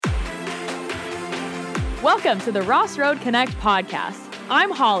Welcome to the Ross Road Connect podcast.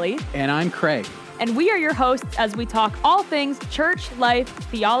 I'm Holly. And I'm Craig. And we are your hosts as we talk all things church, life,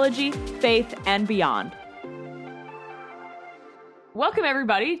 theology, faith, and beyond. Welcome,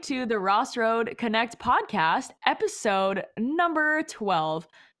 everybody, to the Ross Road Connect podcast, episode number 12.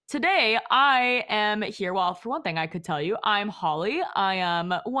 Today, I am here. Well, for one thing, I could tell you, I'm Holly. I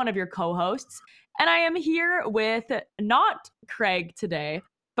am one of your co-hosts, and I am here with not Craig today,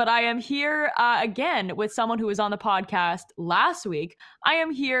 but I am here again with someone who was on the podcast last week. I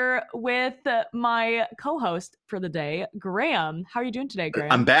am here with my co-host for the day, Graham. How are you doing today, Graham?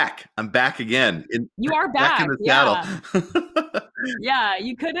 I'm back. I'm back again. You are back. In the saddle. Yeah,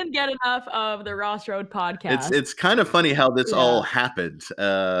 you couldn't get enough of the Ross Road podcast. It's kind of funny how this all happened.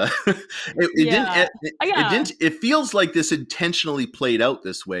 It feels like this intentionally played out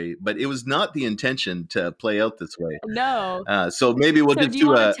this way, but it was not the intention to play out this way. No. So maybe we'll just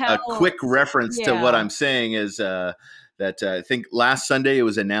do a quick reference to what I'm saying is that I think last Sunday it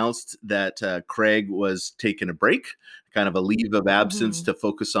was announced that Craig was taking a break, kind of a leave of absence to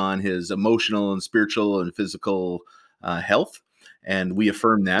focus on his emotional and spiritual and physical health. And we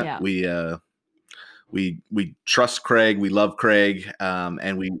affirm that. Yeah. We trust Craig. We love Craig.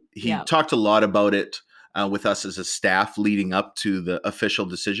 And he talked a lot about it with us as a staff leading up to the official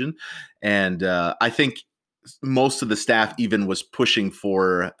decision. And I think most of the staff even was pushing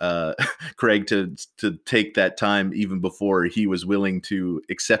for Craig to take that time even before he was willing to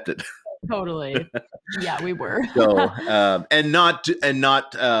accept it. Totally. Yeah, we were. So, and not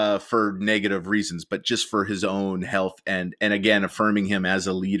for negative reasons, but just for his own health and again, affirming him as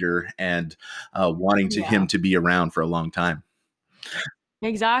a leader and wanting him to be around for a long time.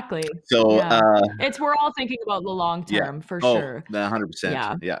 Exactly. So we're all thinking about the long term for sure.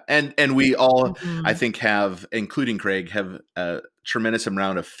 100%. Yeah. And we all, I think, have, including Craig, have a tremendous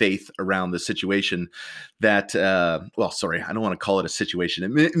amount of faith around the situation that, I don't want to call it a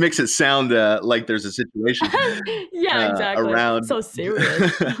situation. It makes it sound like there's a situation. Exactly. Around, so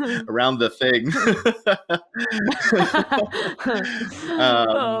serious. around the thing.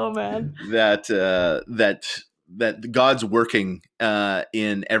 Oh, man. That God's working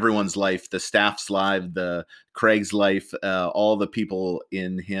in everyone's life, the staff's life, the Craig's life, all the people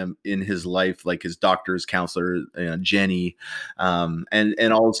in his life, like his doctors, counselor, Jenny,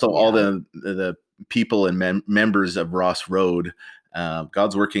 and also all the people and members of Ross Road.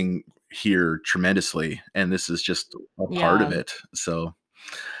 God's working here tremendously, and this is just a part of it. So,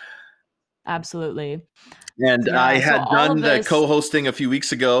 absolutely. And I had done the co-hosting a few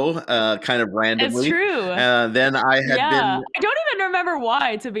weeks ago, kind of randomly. It's true. Then I had been. I don't even remember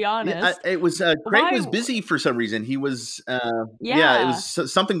why, to be honest. It was Craig was busy for some reason. He was. It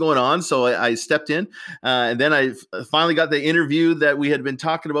was something going on, so I stepped in, and then I finally got the interview that we had been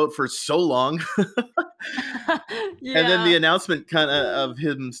talking about for so long. And then the announcement kind of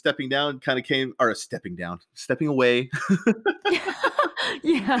him stepping away.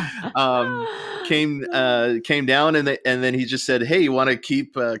 Came down and then he just said, "Hey, you want to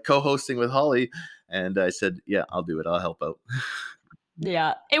keep co-hosting with Holly?" And I said, "Yeah, I'll do it. I'll help out."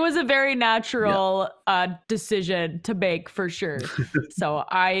 Yeah, it was a very natural decision to make for sure. So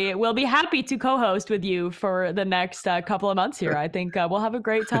I will be happy to co-host with you for the next couple of months here. I think we'll have a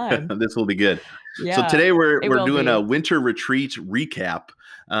great time. This will be good. Yeah, so today we're doing a winter retreat recap.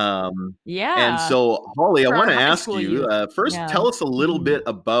 And so Holly, I want to ask you first, tell us a little bit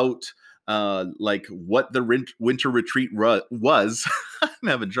about like what the winter retreat was. I'm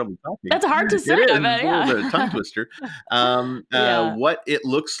having trouble talking. That's hard to say. It is. A tongue twister. What it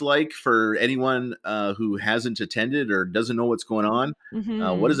looks like for anyone who hasn't attended or doesn't know what's going on.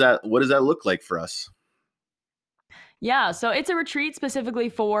 What does that look like for us? Yeah, so it's a retreat specifically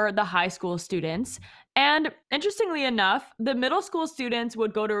for the high school students. And interestingly enough, the middle school students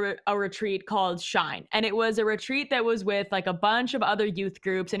would go to a retreat called Shine. And it was a retreat that was with like a bunch of other youth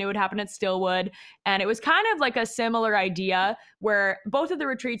groups, and it would happen at Stillwood. And it was kind of like a similar idea where both of the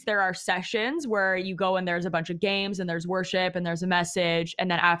retreats, there are sessions where you go and there's a bunch of games and there's worship and there's a message. And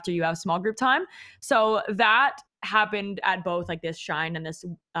then after you have small group time. So that happened at both like this Shine and this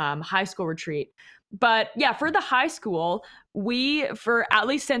high school retreat. But yeah, for the high school, for at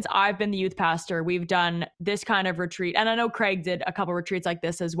least since I've been the youth pastor, we've done this kind of retreat. And I know Craig did a couple retreats like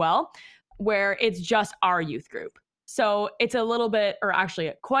this as well, where it's just our youth group. So it's a little bit, or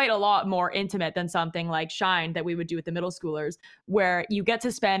actually quite a lot more intimate than something like Shine that we would do with the middle schoolers, where you get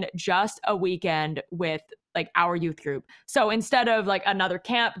to spend just a weekend with like our youth group. So instead of like another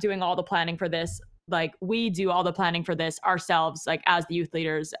camp doing all the planning for this, like we do all the planning for this ourselves, like as the youth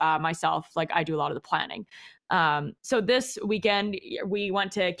leaders, myself, like I do a lot of the planning. So this weekend we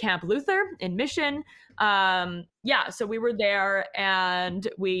went to Camp Luther in Mission. So we were there, and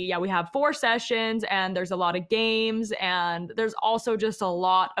we have 4 sessions, and there's a lot of games, and there's also just a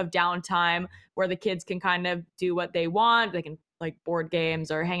lot of downtime where the kids can kind of do what they want. They can like board games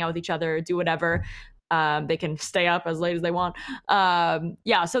or hang out with each other, do whatever. They can stay up as late as they want.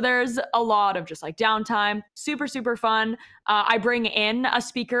 So there's a lot of just like downtime, super, super fun. I bring in a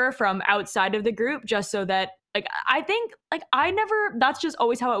speaker from outside of the group just so that like, I think like that's just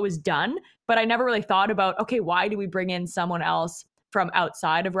always how it was done, but I never really thought about, okay, why do we bring in someone else from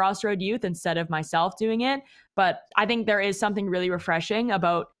outside of Ross Road Youth instead of myself doing it? But I think there is something really refreshing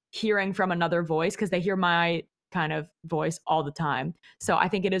about hearing from another voice, because they hear my kind of voice all the time. So I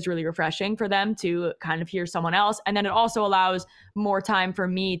think it is really refreshing for them to kind of hear someone else. And then it also allows more time for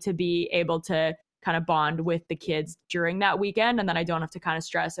me to be able to kind of bond with the kids during that weekend. And then I don't have to kind of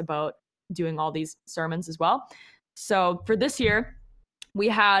stress about doing all these sermons as well. So for this year, we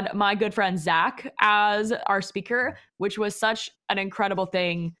had my good friend Zach as our speaker, which was such an incredible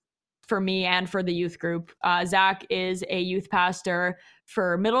thing for me and for the youth group. Zach is a youth pastor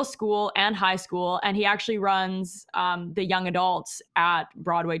for middle school and high school, and he actually runs the young adults at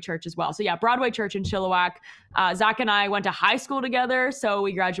Broadway Church as well. So yeah, Broadway Church in Chilliwack. Zach and I went to high school together, so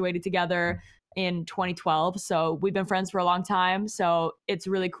we graduated together in 2012. So we've been friends for a long time. So it's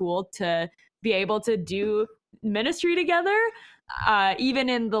really cool to be able to do ministry together. Even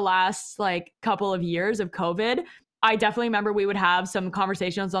in the last like couple of years of COVID, I definitely remember we would have some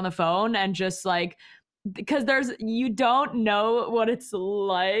conversations on the phone, and just like, because you don't know what it's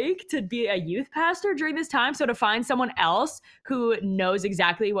like to be a youth pastor during this time. So to find someone else who knows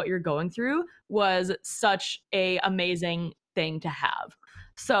exactly what you're going through was such a amazing thing to have.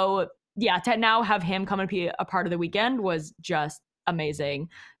 So yeah, to now have him come and be a part of the weekend was just amazing.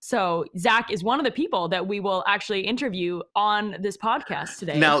 So Zach is one of the people that we will actually interview on this podcast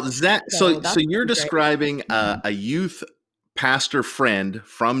today. Now, Zach, so you're describing a youth pastor friend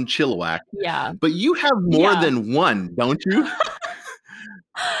from Chilliwack. Yeah. But you have more than one, don't you?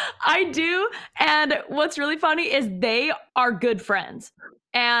 I do. And what's really funny is they are good friends.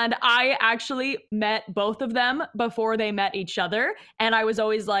 And I actually met both of them before they met each other. And I was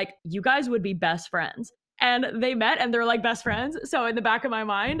always like, you guys would be best friends. And they met and they're like best friends. So in the back of my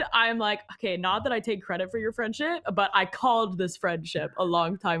mind, I'm like, okay, not that I take credit for your friendship, but I called this friendship a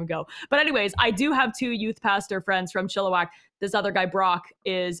long time ago. But anyways, I do have 2 youth pastor friends from Chilliwack. This other guy, Brock,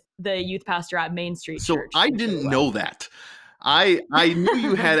 is the youth pastor at Main Street Church. So I didn't know that. I knew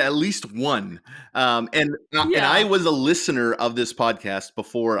you had at least one. And I was a listener of this podcast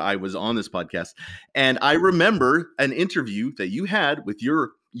before I was on this podcast. And I remember an interview that you had with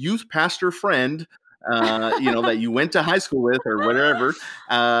your youth pastor friend, that you went to high school with or whatever.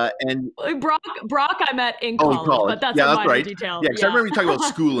 And Brock I met in college, but that's a minor detail. Yeah, because I remember you talking about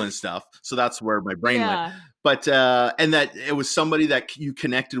school and stuff. So that's where my brain went. But and that it was somebody that you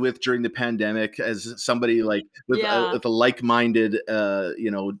connected with during the pandemic, as somebody like with a like-minded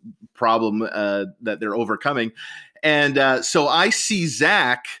problem that they're overcoming. And so I see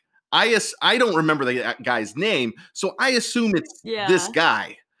Zach. I don't remember the guy's name, so I assume it's this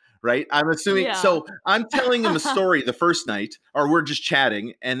guy. Right. I'm assuming. So I'm telling him a story the first night, or we're just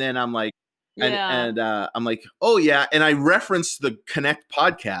chatting. And then I'm like, and I'm like, oh yeah. And I reference the Connect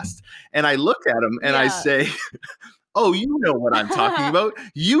podcast, and I look at him and I say, oh, you know what I'm talking about.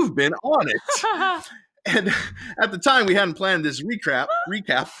 You've been on it. And at the time we hadn't planned this recap.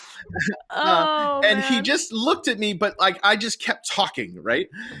 And he just looked at me, but like I just kept talking, right?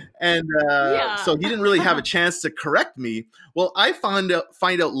 And so he didn't really have a chance to correct me. Well, I find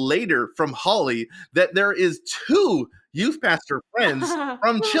out later from Holly that there is 2 youth pastor friends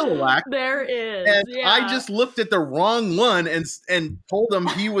from Chilliwack. There is. And I just looked at the wrong one and told him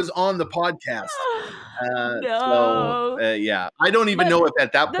he was on the podcast. No. So I don't even know if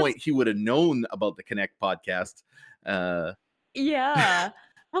at that point he would have known about the Connect podcast. Yeah.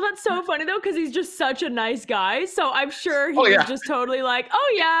 Well, that's so funny though, because he's just such a nice guy. So I'm sure he was just totally like,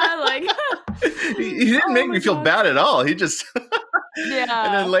 oh yeah, like he didn't make me feel bad at all. He just yeah.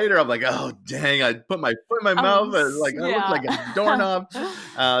 And then later I'm like, oh dang, I put my foot in my mouth and like I look like a doorknob.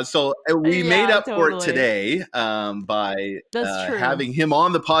 So we made up for it today by having him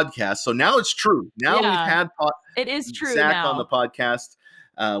on the podcast. So now it's true. Now we've had it is true Zach on the podcast.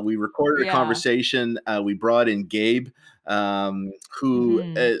 We recorded a conversation. We brought in Gabe,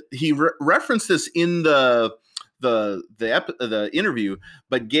 who he referenced this in the interview.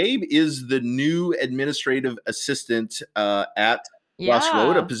 But Gabe is the new administrative assistant at Ross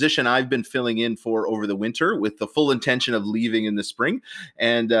Road, a Yeah. position I've been filling in for over the winter with the full intention of leaving in the spring.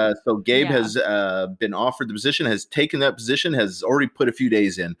 And so Gabe Yeah. has been offered the position, has taken that position, has already put a few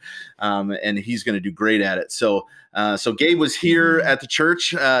days in, and he's going to do great at it. So Gabe was here at the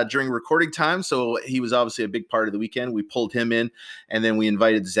church during recording time, so he was obviously a big part of the weekend. We pulled him in, and then we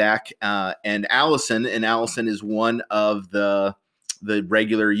invited Zach and Allison, and Allison is one of the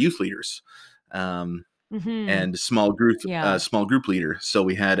regular youth leaders. And small group leader. So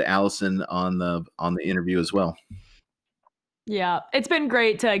we had Allison on the interview as well. Yeah, it's been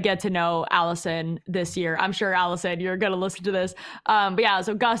great to get to know Allison this year. I'm sure, Allison, you're going to listen to this. But yeah,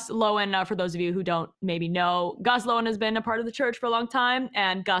 so Gus Lowen, for those of you who don't maybe know, Gus Lowen has been a part of the church for a long time,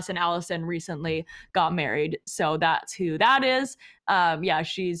 and Gus and Allison recently got married. So that's who that is. Yeah,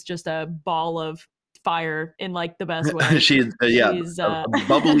 she's just a ball of fire in like the best way. She's a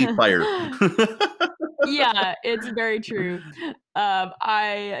bubbly fire. Yeah, it's very true.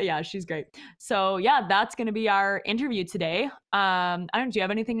 She's great. So yeah, that's gonna be our interview today. I don't. Do you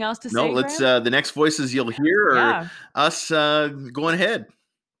have anything else to say? No, let's. The next voices you'll hear are us going ahead.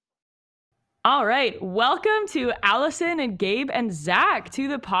 All right, welcome to Allison and Gabe and Zach to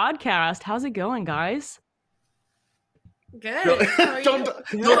the podcast. How's it going, guys? Good. Don't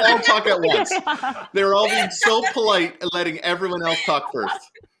all talk at once. They're all being so polite and letting everyone else talk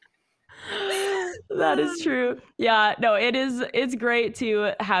first. That is true. Yeah, no, it's great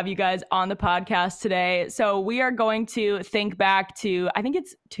to have you guys on the podcast today. So we are going to think back to, I think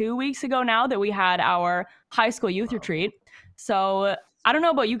it's 2 weeks ago now that we had our high school youth retreat. So I don't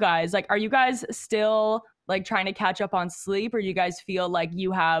know about you guys. Like, are you guys still like trying to catch up on sleep, or you guys feel like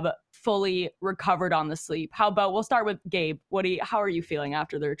you have fully recovered on the sleep? How about we'll start with Gabe. How are you feeling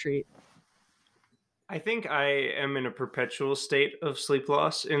after the retreat? I think I am in a perpetual state of sleep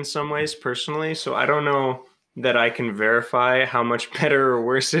loss in some ways personally. So I don't know that I can verify how much better or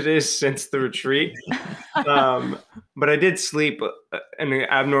worse it is since the retreat. But I did sleep an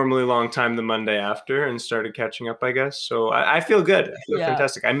abnormally long time the Monday after and started catching up, I guess. So I feel good. I feel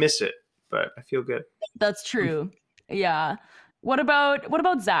fantastic. I miss it, but I feel good. That's true. Yeah. What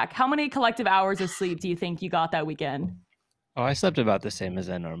about Zach? How many collective hours of sleep do you think you got that weekend? Oh, I slept about the same as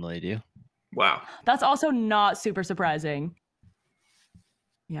I normally do. Wow. That's also not super surprising.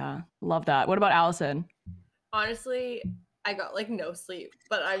 Yeah, love that. What about Allison? Honestly, I got like no sleep,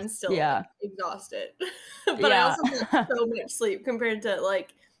 but I'm still exhausted. But I also got so much sleep compared to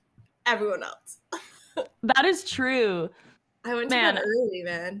like everyone else. That is true. I went to bed early,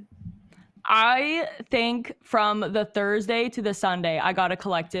 man. I think from the Thursday to the Sunday, I got a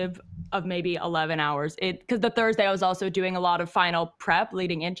collective of maybe 11 hours. Because the Thursday I was also doing a lot of final prep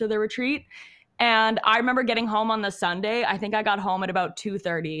leading into the retreat. And I remember getting home on the Sunday. I think I got home at about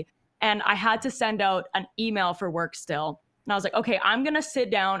 2:30, and I had to send out an email for work still. And I was like, okay, I'm going to sit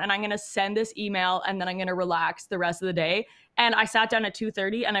down and I'm going to send this email, and then I'm going to relax the rest of the day. And I sat down at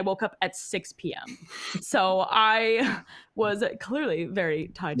 2:30 and I woke up at 6 p.m. So I was clearly very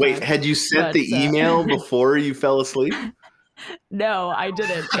tired. Wait, had you sent the email before you fell asleep? No, I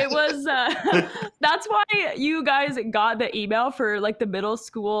didn't. It was, that's why you guys got the email for like the middle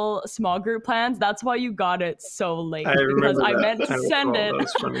school small group plans. That's why you got it so late. Because I meant to send it. That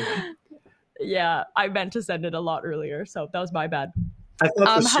was funny. Yeah, I meant to send it a lot earlier. So that was my bad. I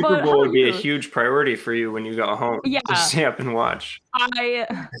thought the Super Bowl would be a huge priority for you when you got home. Yeah. To stay up and watch.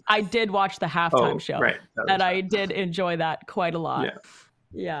 I did watch the halftime show. Right. And I did enjoy that quite a lot.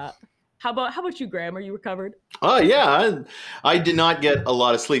 Yeah. How about you, Graham? Are you recovered? Oh, yeah. I did not get a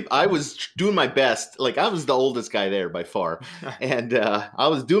lot of sleep. I was doing my best. Like, I was the oldest guy there by far. And I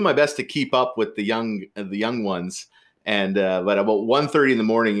was doing my best to keep up with the young ones. And but about 1:30 in the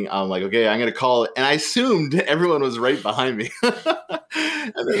morning, I'm like, okay, I'm going to call it. And I assumed everyone was right behind me.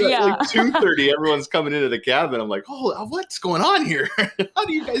 And then at like 2:30, everyone's coming into the cabin. I'm like, oh, what's going on here? How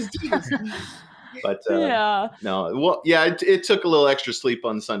do you guys do this? But it took a little extra sleep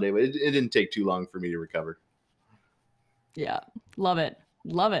on Sunday, but it didn't take too long for me to recover. Yeah, love it.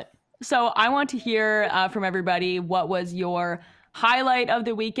 So I want to hear from everybody, what was your highlight of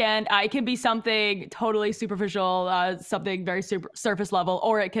the weekend? It can be something totally superficial, something very surface level,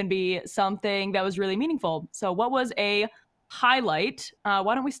 or it can be something that was really meaningful. So what was a highlight?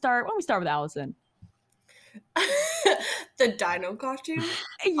 Why don't we start with Allison? The dino costume?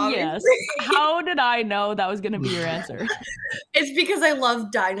 Yes. How did I know that was going to be your answer? It's because I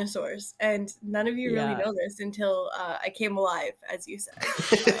love dinosaurs, and none of you really know this until I came alive, as you said.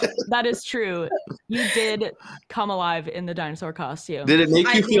 That is true. You did come alive in the dinosaur costume. Did it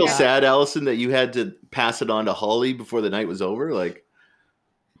make you feel sad, Allison, that you had to pass it on to Holly before the night was over? Like,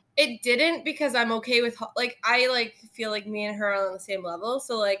 It didn't, because I'm okay with, like, I, like, feel like me and her are on the same level.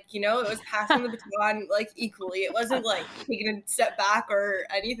 So, like, you know, it was passing the baton, like, equally. It wasn't, like, taking a step back or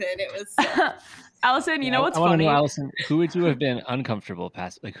anything. It was... Allison, you know what's I want to funny? know, Allison, who would you have been uncomfortable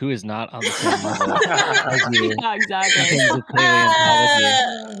past? Like, who is not on the same level as you? Yeah, exactly.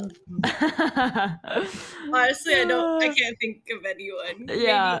 Honestly, I can't think of anyone.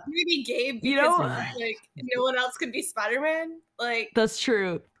 Yeah. Maybe Gabe, because like no one else could be Spider-Man. Like, that's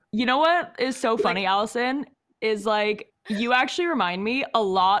true. You know what is so funny, Allison, is like you actually remind me a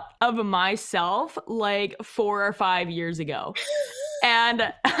lot of myself like 4 or 5 years ago.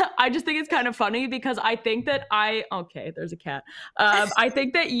 And I just think it's kind of funny because I think that okay, there's a cat. I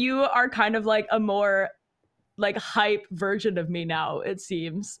think that you are kind of like a more like hype version of me now, it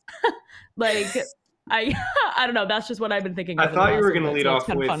seems. Like I don't know, that's just what I've been thinking of. I thought you were going to lead off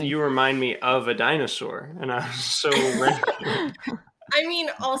with funny. You remind me of a dinosaur, and I was so I mean,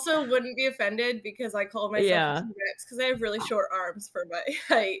 also wouldn't be offended because I call myself a T-Rex because I have really short arms for my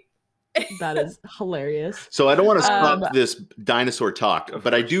height. That is hilarious. So I don't want to stop this dinosaur talk,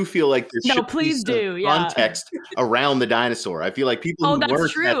 but I do feel like there should be some context around the dinosaur. I feel like people who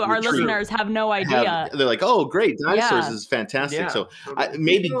that's true. Our listeners have no idea. They're like, oh, great, dinosaurs is fantastic. Yeah. So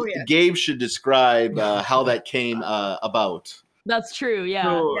maybe Gabe should describe how that came about. That's true,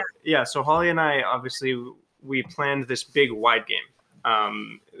 yeah. So Holly and I, obviously, we planned this big wide game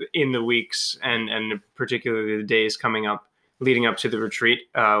in the weeks and particularly the days coming up, leading up to the retreat,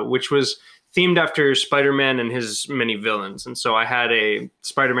 which was themed after Spider-Man and his many villains. And so I had a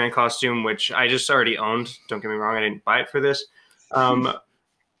Spider-Man costume, which I just already owned. Don't get me wrong, I didn't buy it for this. But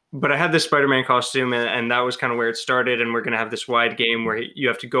I had this Spider-Man costume, and that was kind of where it started. And we're going to have this wide game where you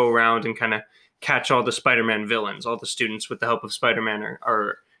have to go around and kind of catch all the Spider-Man villains. All the students, with the help of Spider-Man,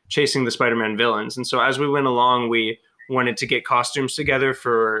 are chasing the Spider-Man villains. And so as we went along, we wanted to get costumes together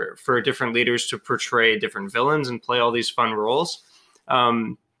for different leaders to portray different villains and play all these fun roles,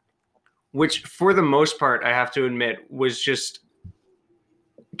 which for the most part, I have to admit, was just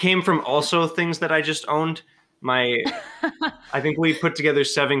came from also things that I just owned. I think we put together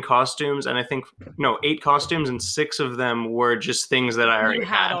 7 costumes, and 8 costumes, and 6 of them were just things that I already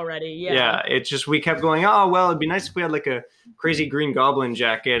had already. Yeah. It just, we kept going, oh, well, it'd be nice if we had like a crazy Green Goblin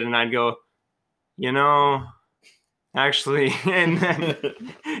jacket. And I'd go, actually, and then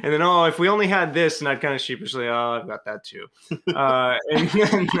if we only had this, and I'd kind of sheepishly, I've got that too. And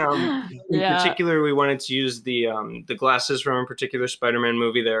then in particular, we wanted to use the glasses from a particular Spider-Man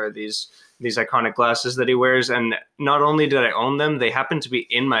movie. There are these iconic glasses that he wears, and not only did I own them, they happened to be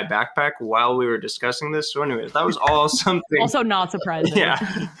in my backpack while we were discussing this. So anyways, that was all something. Also not surprising.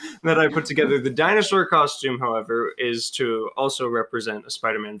 That I put together. The dinosaur costume, however, is to also represent a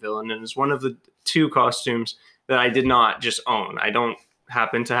Spider-Man villain, and is one of the 2 costumes that I did not just own. I don't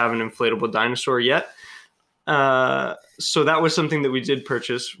happen to have an inflatable dinosaur yet. So that was something that we did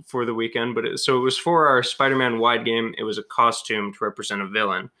purchase for the weekend. But it was for our Spider-Man wide game. It was a costume to represent a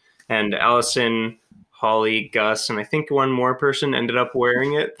villain. And Allison, Holly, Gus, and I think one more person ended up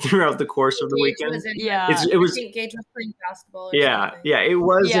wearing it throughout the course of the weekend. It was. I think Gage was playing basketball. It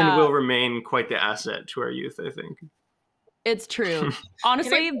was and will remain quite the asset to our youth, I think. It's true.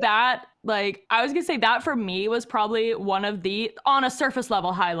 Honestly, I was gonna say that for me was probably one of the, on a surface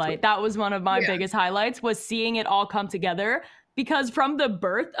level highlight. That was one of my biggest highlights, was seeing it all come together. Because from the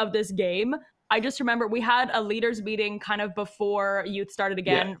birth of this game, I just remember we had a leaders meeting kind of before youth started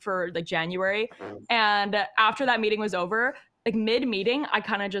again for like January. And after that meeting was over, like mid meeting, I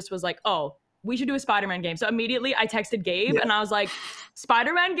kind of just was like, oh, we should do a Spider-Man game. So immediately I texted Gabe and I was like,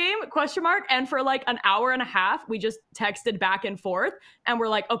 Spider-Man game ? And for like an hour and a half, we just texted back and forth, and we're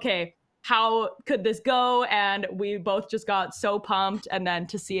like, okay, how could this go? And we both just got so pumped. And then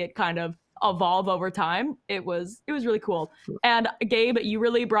to see it kind of evolve over time, it was really cool. And Gabe, you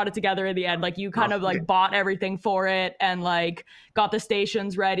really brought it together in the end. Like you kind of like bought everything for it and like got the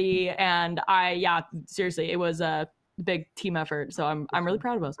stations ready. And seriously, it was a big team effort. So I'm really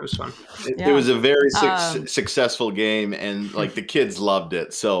proud of us. It was fun. It was a very successful game, and like the kids loved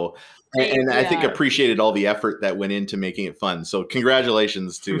it. So, and I think appreciated all the effort that went into making it fun. So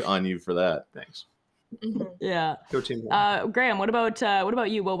congratulations on you for that. Thanks. Yeah. Go team. Graham, what about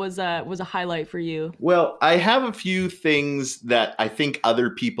you? What was a highlight for you? Well, I have a few things that I think other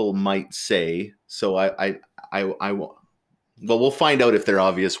people might say. So I won't. Well, we'll find out if they're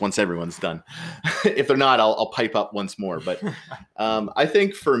obvious once everyone's done. If they're not, I'll pipe up once more. But I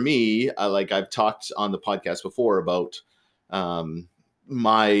think for me, like I've talked on the podcast before about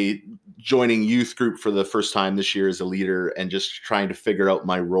my joining youth group for the first time this year as a leader and just trying to figure out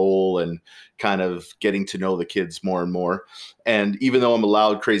my role and kind of getting to know the kids more and more. And even though I'm a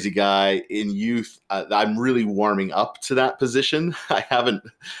loud, crazy guy in youth, I'm really warming up to that position. I haven't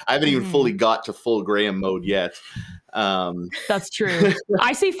even fully got to full Graham mode yet. That's true.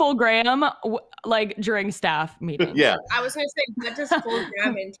 I see full Graham like during staff meetings. Yeah. I was going to say, what does full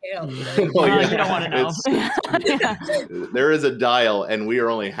Graham entail? You don't want to know. There is a dial, and we are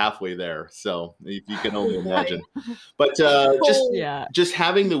only halfway there. So if you can only imagine. But just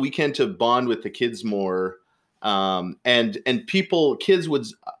having the weekend to bond with the kids more, and kids would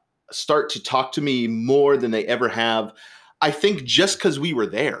start to talk to me more than they ever have. I think just because we were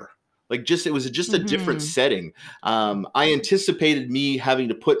there. It was just a different setting. I anticipated me having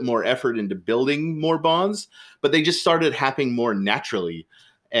to put more effort into building more bonds, but they just started happening more naturally.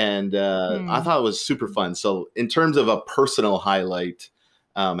 And I thought it was super fun. So in terms of a personal highlight,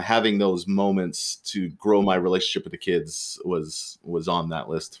 having those moments to grow my relationship with the kids was on that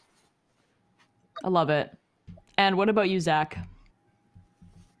list. I love it. And what about you, Zach?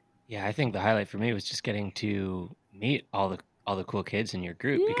 Yeah, I think the highlight for me was just getting to meet all the cool kids in your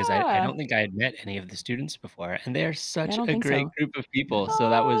group, because I don't think I had met any of the students before, and they're such a great group of people. So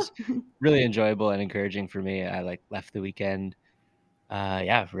that was really enjoyable and encouraging for me. I left the weekend,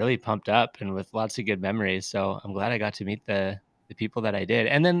 really pumped up and with lots of good memories. So I'm glad I got to meet the people that I did.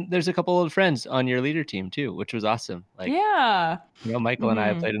 And then there's a couple old friends on your leader team too, which was awesome. Michael and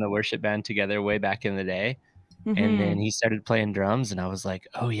I played in the worship band together way back in the day. And then he started playing drums, and I was like,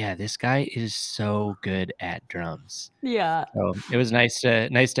 oh yeah, this guy is so good at drums. Yeah. So it was nice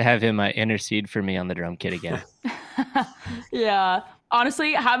to have him intercede for me on the drum kit again. Yeah.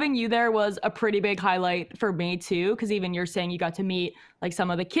 Honestly, having you there was a pretty big highlight for me too, because even you're saying you got to meet like some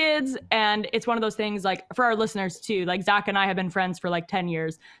of the kids, and it's one of those things, like for our listeners too, like Zach and I have been friends for like 10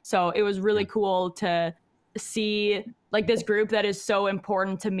 years. So it was really cool to see like this group that is so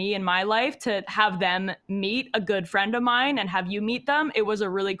important to me in my life, to have them meet a good friend of mine and have you meet them. It was a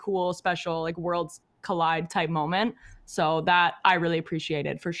really cool, special, like worlds collide type moment. So that I really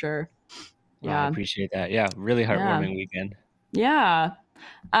appreciated for sure. Yeah. I appreciate that. Yeah. Really heartwarming weekend. Yeah.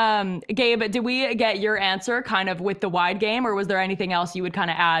 Gabe, did we get your answer kind of with the wide game, or was there anything else you would kind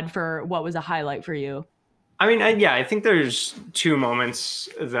of add for what was a highlight for you? I mean, I think there's two moments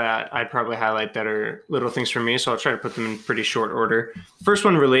that I'd probably highlight that are little things for me. So I'll try to put them in pretty short order. First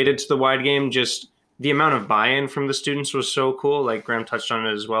one related to the wide game, just the amount of buy-in from the students was so cool. Like Graham touched on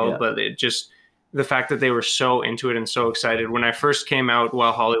it as well, but it just, the fact that they were so into it and so excited. When I first came out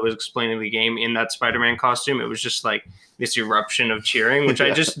while Holly was explaining the game in that Spider-Man costume, it was just like this eruption of cheering, which I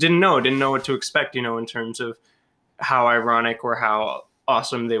just didn't know what to expect, in terms of how ironic or how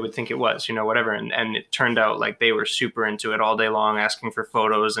awesome they would think it was, whatever. And it turned out like they were super into it all day long, asking for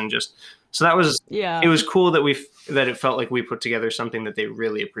photos, and just, so that was, it was cool that it felt like we put together something that they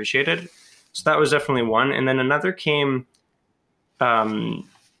really appreciated. So that was definitely one. And then another came, the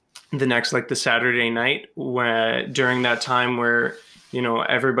next, like the Saturday night, during that time where,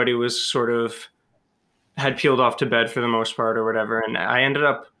 everybody was sort of had peeled off to bed for the most part or whatever. And I ended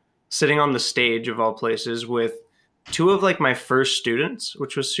up sitting on the stage of all places with two of like my first students,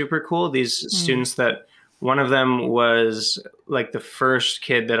 which was super cool. These students that one of them was like the first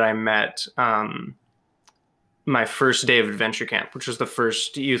kid that I met my first day of adventure camp, which was the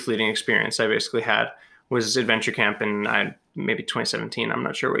first youth leading experience I basically had, was adventure camp in maybe 2017. I'm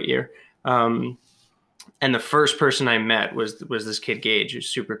not sure what year. And the first person I met was this kid Gage, who's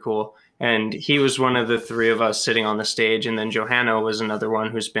super cool. And he was one of the three of us sitting on the stage. And then Johanna was another one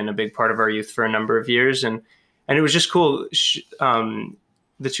who's been a big part of our youth for a number of years. And it was just cool.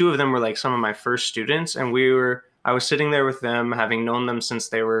 The two of them were like some of my first students, and I was sitting there with them, having known them since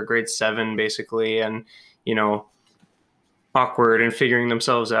they were grade 7, basically, and, awkward and figuring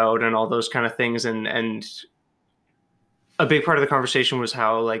themselves out and all those kind of things. And a big part of the conversation was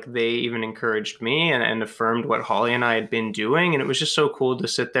how like they even encouraged me and affirmed what Holly and I had been doing. And it was just so cool to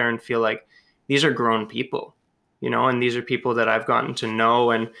sit there and feel like these are grown people, and these are people that I've gotten to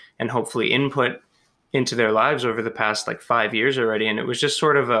know and hopefully input into their lives over the past like 5 years already. And it was just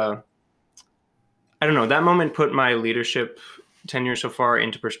sort of I don't know, that moment put my leadership tenure so far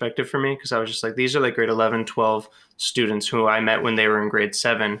into perspective for me, because I was just like, these are like grade 11, 12 students who I met when they were in grade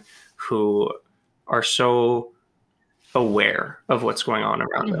 7, who are so aware of what's going on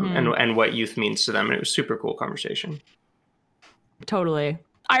around them and what youth means to them. And it was super cool conversation. Totally.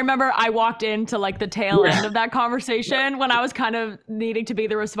 I remember I walked into like the tail end of that conversation when I was kind of needing to be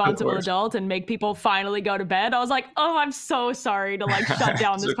the responsible adult and make people finally go to bed. I was like, oh, I'm so sorry to like shut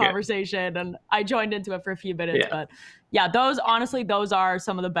down this conversation. And I joined into it for a few minutes. But yeah, those are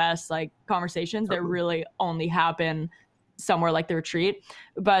some of the best like conversations that really only happen somewhere like the retreat.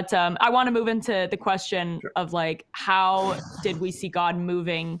 But I want to move into the question of like, how did we see God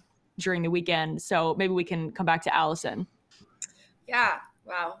moving during the weekend? So maybe we can come back to Allison. Yeah.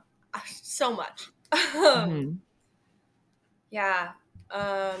 Wow. So much. Yeah.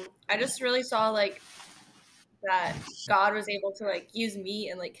 I just really saw like that God was able to like use me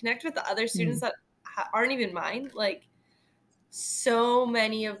and like connect with the other students that aren't even mine. Like so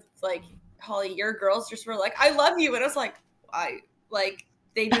many of like Holly, your girls just were like, I love you. And I was like, I like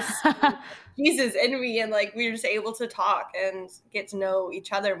they just Jesus in me, and like we were just able to talk and get to know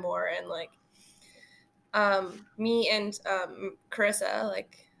each other more. And like me and Carissa,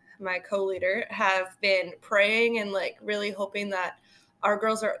 like my co-leader, have been praying and like really hoping that our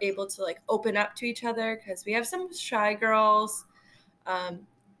girls are able to like open up to each other, because we have some shy girls.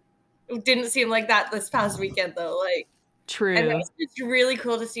 It didn't seem like that this past weekend though. Like true. And it's just really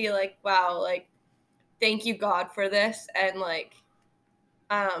cool to see like, wow, like thank you God for this. And like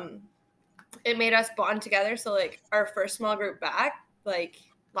it made us bond together. So like our first small group back, like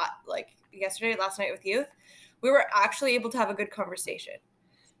last night with youth, we were actually able to have a good conversation.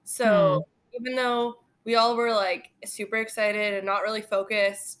 So even though we all were like super excited and not really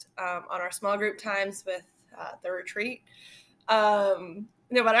focused on our small group times with the retreat, no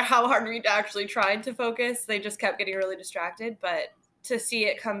matter how hard we actually tried to focus, they just kept getting really distracted. But to see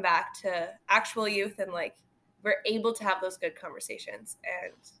it come back to actual youth and like we're able to have those good conversations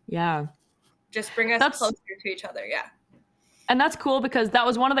and just bring us closer to each other. Yeah. And that's cool, because that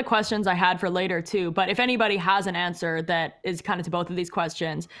was one of the questions I had for later too. But if anybody has an answer that is kind of to both of these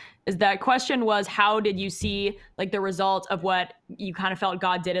questions, is that question was, how did you see like the result of what you kind of felt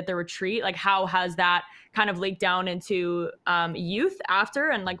God did at the retreat? Like how has that kind of leaked down into youth after,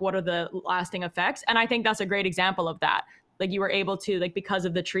 and like what are the lasting effects? And I think that's a great example of that. Like you were able to, like, because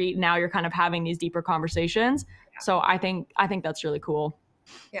of the treat, now you're kind of having these deeper conversations. So I think that's really cool.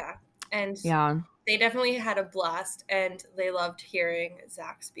 Yeah. And they definitely had a blast, and they loved hearing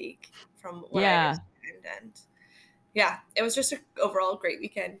Zach speak from what I understand. And yeah, it was just an overall great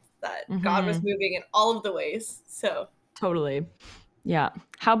weekend that God was moving in all of the ways. So totally. Yeah.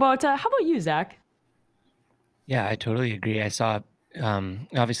 How about you, Zach? Yeah, I totally agree. I saw,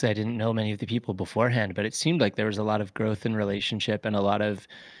 obviously I didn't know many of the people beforehand, but it seemed like there was a lot of growth in relationship and a lot of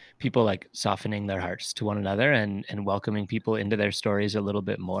people like softening their hearts to one another and welcoming people into their stories a little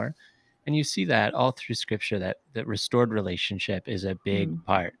bit more. And you see that all through scripture, that restored relationship is a big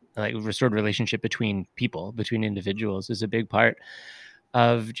part. Like restored relationship between people, between individuals, is a big part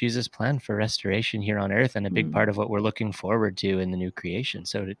of Jesus' plan for restoration here on earth, and a big part of what we're looking forward to in the new creation.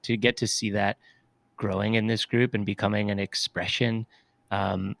 So to get to see that growing in this group and becoming an expression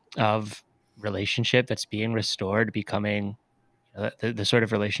of relationship that's being restored, becoming the sort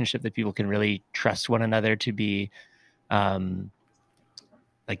of relationship that people can really trust one another to be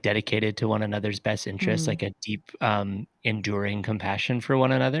like dedicated to one another's best interests, like a deep, enduring compassion for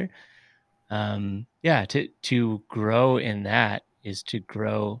one another. To grow in that is to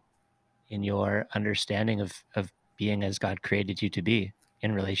grow in your understanding of being as God created you to be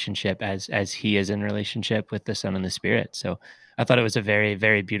in relationship, as He is in relationship with the Son and the Spirit. So I thought it was a very,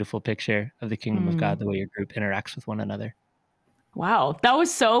 very beautiful picture of the kingdom of God, the way your group interacts with one another. Wow, that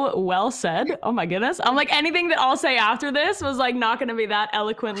was so well said. Oh my goodness. I'm like, anything that I'll say after this was like not going to be that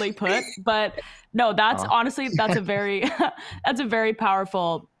eloquently put, but no, that's honestly, that's a very, that's a very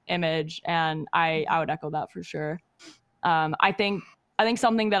powerful image. And I would echo that for sure. I think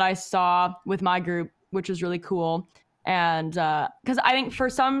something that I saw with my group, which was really cool. And because I think for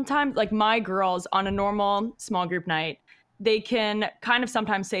sometimes, like my girls on a normal small group night, they can kind of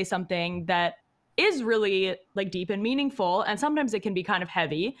sometimes say something that is really like deep and meaningful, and sometimes it can be kind of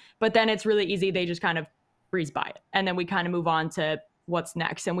heavy, but then it's really easy, they just kind of breeze by it, and then we kind of move on to what's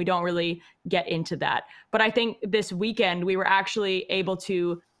next, and we don't really get into that. But I think this weekend we were actually able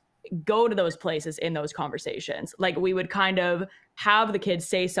to go to those places in those conversations. Like we would kind of have the kids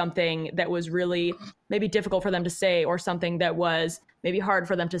say something that was really maybe difficult for them to say, or something that was maybe hard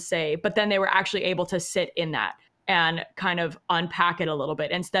for them to say, but then they were actually able to sit in that and kind of unpack it a little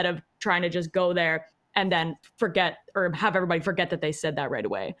bit, instead of trying to just go there and then forget, or have everybody forget that they said that right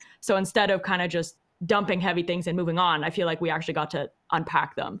away. So instead of kind of just dumping heavy things and moving on, I feel like we actually got to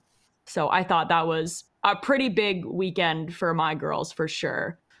unpack them. So I thought that was a pretty big weekend for my girls for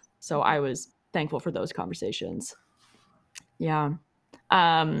sure. So I was thankful for those conversations. Yeah.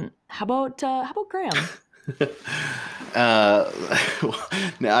 How about Graham?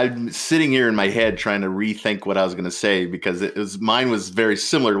 Now I'm sitting here in my head trying to rethink what I was going to say, because mine was very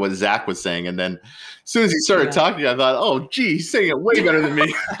similar to what Zach was saying, and then as soon as he started talking, I thought, "Oh, gee, he's saying it way better than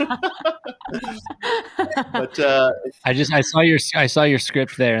me." But I saw your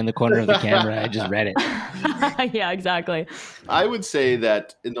script there in the corner of the camera. I just read it. Yeah, exactly. I would say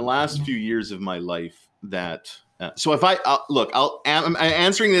that in the last few years of my life, that so if I'm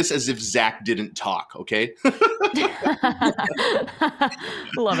answering this as if Zach didn't talk, okay?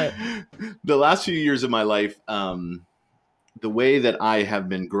 Love it. The last few years of my life, the way that I have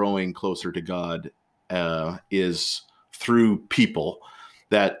been growing closer to God is through people,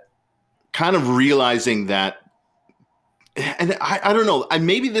 that kind of realizing that, and I don't know,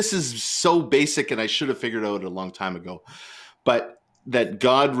 maybe this is so basic and I should have figured it out a long time ago, but that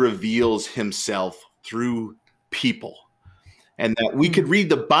God reveals himself through people, and that we could read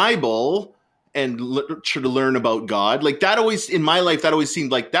the Bible and literature to learn about God. Like that always, in my life, that always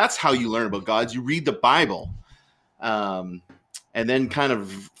seemed like that's how you learn about God. You read the Bible. And then kind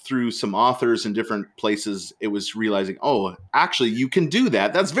of through some authors in different places, it was realizing, oh, actually you can do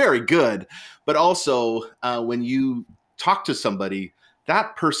that. That's very good. But also when you talk to somebody,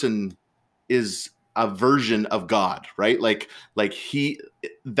 that person is a version of God, right? Like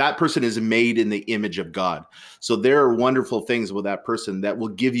that person is made in the image of God. So there are wonderful things about that person that will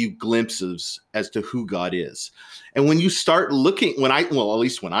give you glimpses as to who God is. And when you start looking, at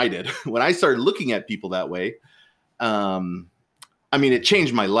least when I did, when I started looking at people that way, it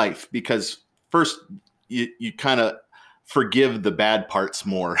changed my life, because first you kind of forgive the bad parts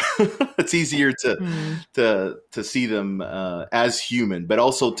more. It's easier to see them as human, but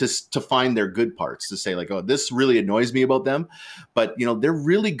also to find their good parts, to say like, oh, this really annoys me about them, but they're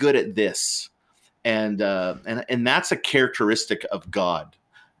really good at this, and that's a characteristic of God.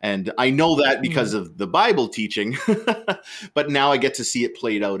 And I know that because of the Bible teaching, but now I get to see it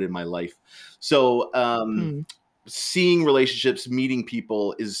played out in my life. So seeing relationships, meeting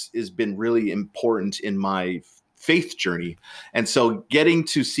people is been really important in my faith journey. And so getting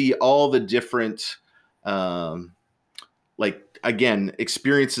to see all the different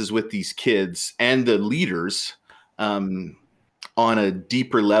experiences with these kids and the leaders on a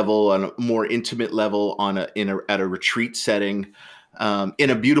deeper level, on a more intimate level, at a retreat setting, in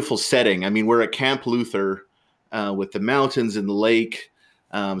a beautiful setting. I mean, we're at Camp Luther with the mountains and the lake.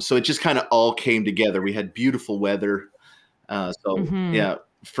 So it just kind of all came together. We had beautiful weather. Yeah,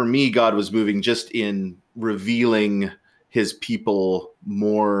 for me, God was moving just in revealing his people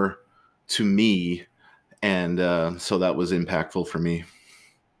more to me. And so that was impactful for me.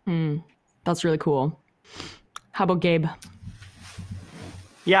 That's really cool. How about Gabe?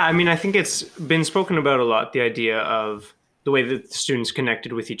 Yeah, I think it's been spoken about a lot, the idea of the way that the students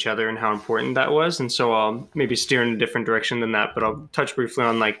connected with each other and how important that was. And so I'll maybe steer in a different direction than that, but I'll touch briefly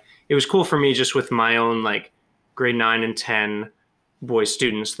on it was cool for me just with my own grade 9 and 10 boy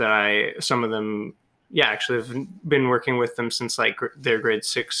students that some of them, actually have been working with them since their grade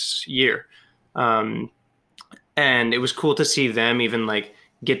 6 year. And it was cool to see them even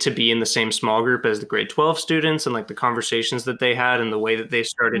get to be in the same small group as the grade 12 students, and the conversations that they had and the way that they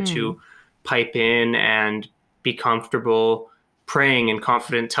started to pipe in and be comfortable praying and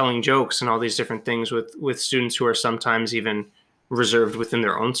confident telling jokes and all these different things with students who are sometimes even reserved within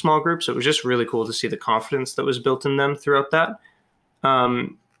their own small groups. So it was just really cool to see the confidence that was built in them throughout that.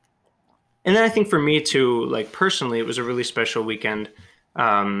 And then I think for me too, personally, it was a really special weekend,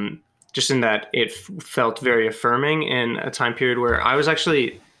 just in that it felt very affirming in a time period where I was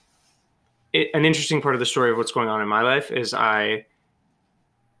actually, an interesting part of the story of what's going on in my life is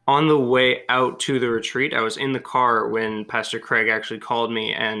on the way out to the retreat, I was in the car when Pastor Craig actually called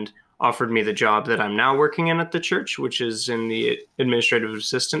me and offered me the job that I'm now working in at the church, which is in the administrative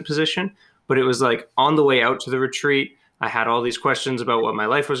assistant position. But it was on the way out to the retreat, I had all these questions about what my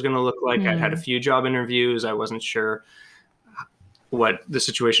life was going to look like. I'd had a few job interviews. I wasn't sure what the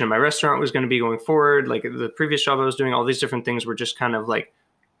situation in my restaurant was going to be going forward. The previous job I was doing, all these different things were just kind of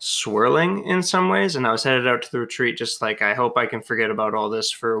swirling in some ways. And I was headed out to the retreat just I hope I can forget about all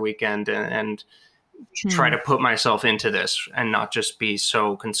this for a weekend and try to put myself into this and not just be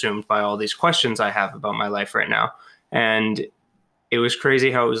so consumed by all these questions I have about my life right now. And it was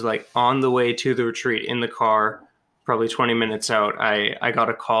crazy how it was on the way to the retreat in the car, probably 20 minutes out, I got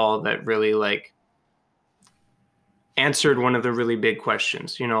a call that really answered one of the really big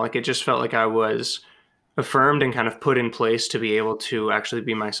questions. It just felt like I was affirmed and kind of put in place to be able to actually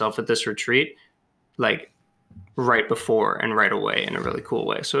be myself at this retreat, right before and right away in a really cool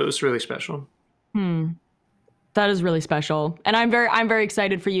way. So it was really special. That is really special. And I'm very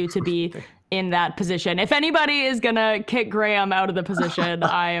excited for you to be in that position. If anybody is going to kick Graham out of the position,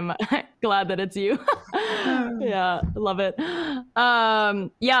 I'm glad that it's you. Yeah, love it.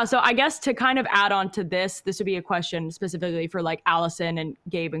 Yeah, so I guess to kind of add on to this would be a question specifically for like Allison and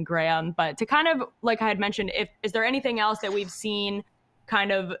Gabe and Graham, but to kind of, like I had mentioned, is there anything else that we've seen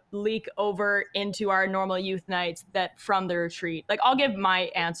kind of leak over into our normal youth nights that from the retreat? Like, I'll give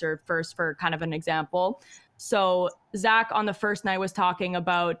my answer first for kind of an example. So Zach on the first night was talking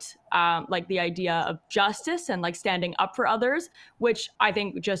about like the idea of justice and like standing up for others, which I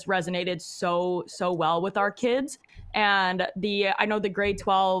think just resonated so well with our kids. And I know the grade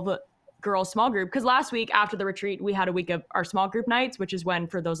 12 girls small group, because last week after the retreat, we had a week of our small group nights, which is when,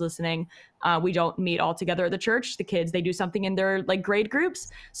 for those listening, we don't meet all together at the church. The kids, they do something in their like grade groups.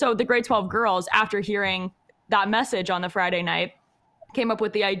 So the grade 12 girls, after hearing that message on the Friday night, came up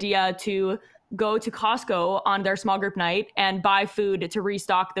with the idea to go to Costco on their small group night and buy food to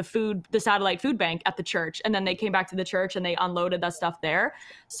restock the satellite food bank at the church. And then they came back to the church and they unloaded that stuff there.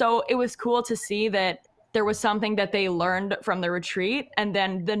 So it was cool to see that there was something that they learned from the retreat. And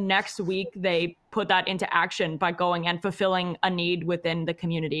then the next week they put that into action by going and fulfilling a need within the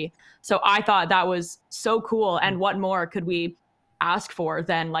community. So I thought that was so cool. And what more could we ask for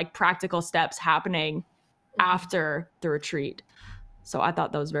than like practical steps happening after the retreat? So I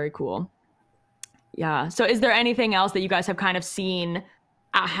thought that was very cool. Yeah. So is there anything else that you guys have kind of seen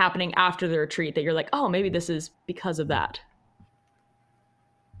happening after the retreat that you're like, oh, maybe this is because of that?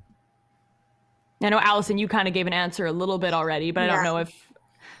 I know, Allison, you kind of gave an answer a little bit already, but I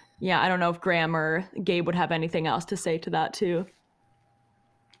don't know if Graham or Gabe would have anything else to say to that too.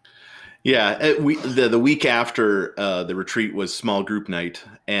 Yeah, the week after the retreat was small group night,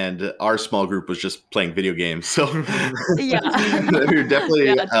 and our small group was just playing video games. So yeah, we were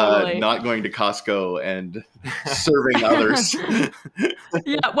definitely totally. not going to Costco and serving others.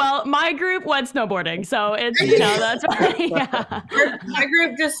 Yeah, well, my group went snowboarding, so it's that's fine. Yeah. My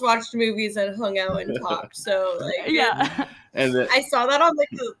group just watched movies and hung out and talked. So like, yeah. And I saw that on like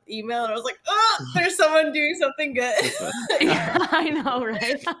the email, and I was like, "Oh, there's someone doing something good." Yeah, I know,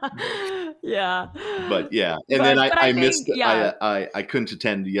 right? Yeah. But yeah, and then I missed. Yeah. I couldn't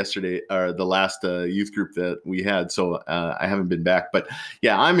attend yesterday or the last youth group that we had, so I haven't been back. But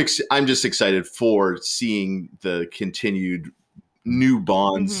yeah, I'm just excited for seeing the continued new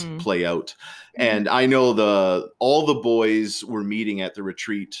bonds play out. And I know all the boys were meeting at the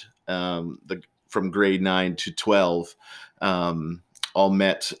retreat, from grade 9 to 12. All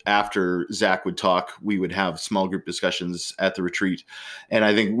met after Zach would talk. We would have small group discussions at the retreat. And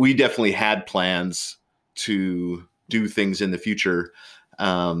I think we definitely had plans to do things in the future.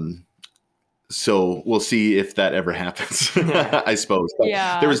 So we'll see if that ever happens, I suppose. But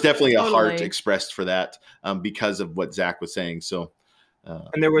there was definitely a heart expressed for that because of what Zach was saying. So,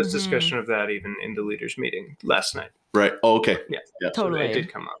 and there was discussion of that even in the leaders meeting last night. Right. Oh, okay. Yeah. Totally. So it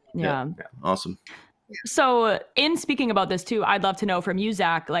did come up. Yeah. Awesome. So in speaking about this too, I'd love to know from you,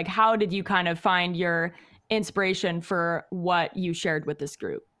 Zach, like how did you kind of find your inspiration for what you shared with this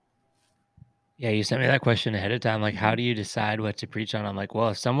group? Yeah, you sent me that question ahead of time. Like, how do you decide what to preach on? I'm like, well,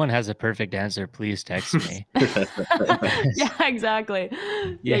 if someone has a perfect answer, please text me. Yeah, exactly.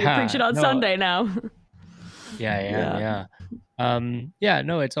 Yeah, you preach it on Sunday now. Yeah.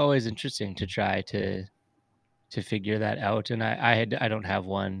 No, it's always interesting to try to figure that out. And I don't have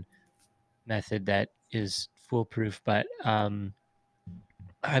one method that is foolproof, but I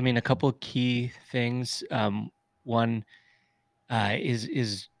mean, a couple key things. One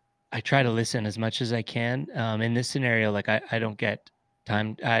is I try to listen as much as I can. In this scenario, like I don't get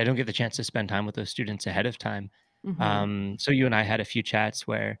the chance to spend time with those students ahead of time. So you and I had a few chats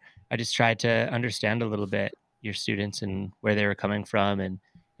where I just tried to understand a little bit your students and where they were coming from and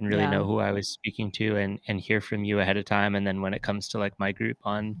really know who I was speaking to and hear from you ahead of time. And then when it comes to like my group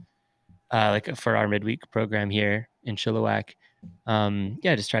on like for our midweek program here in Chilliwack,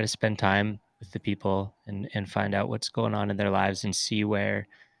 just try to spend time with the people and find out what's going on in their lives and see where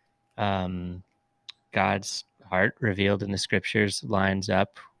God's heart revealed in the scriptures lines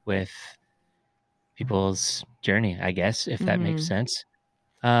up with people's journey, I guess, if that makes sense.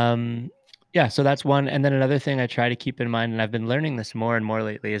 So that's one. And then another thing I try to keep in mind, and I've been learning this more and more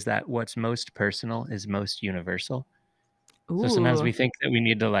lately, is that what's most personal is most universal. Ooh. So sometimes we think that we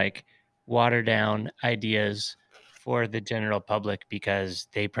need to like water down ideas for the general public because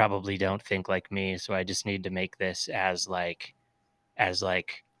they probably don't think like me. So I just need to make this as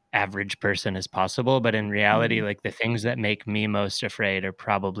average person as possible, but in reality, like the things that make me most afraid are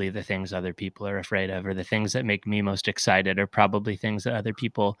probably the things other people are afraid of, or the things that make me most excited are probably things that other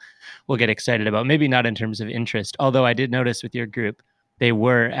people will get excited about. Maybe not in terms of interest, although I did notice with your group, they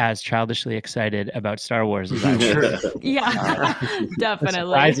were as childishly excited about Star Wars as I was. Yeah, definitely.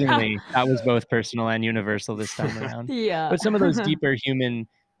 Surprisingly, that was both personal and universal this time around. Yeah. But some of those deeper human,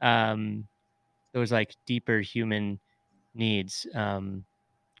 deeper human needs,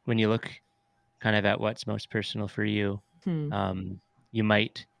 when you look kind of at what's most personal for you, you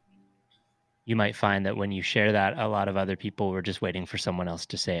might find that when you share that, a lot of other people were just waiting for someone else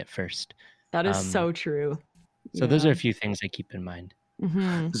to say it first. That is so true. So those are a few things I keep in mind.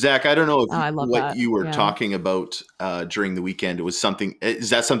 Zach, I don't know if what that. You were talking about during the weekend, it was something, is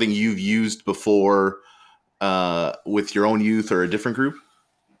that something you've used before with your own youth or a different group?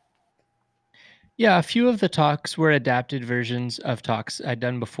 Yeah, a few of the talks were adapted versions of talks I'd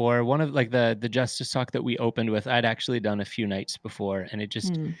done before. One of like the justice talk that we opened with, I'd actually done a few nights before, and it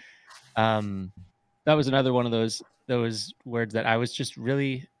just that was another one of those words that I was just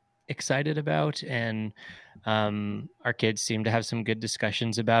really excited about, and our kids seemed to have some good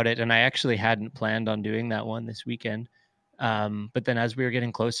discussions about it, and I actually hadn't planned on doing that one this weekend, but then as we were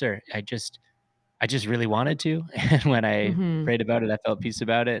getting closer, I just really wanted to, and when I prayed about it, I felt peace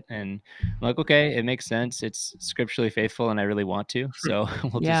about it, and I'm like, okay, it makes sense, it's scripturally faithful, and I really want to, so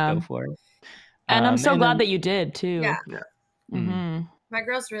we'll just go for it. And I'm so glad that you did too. My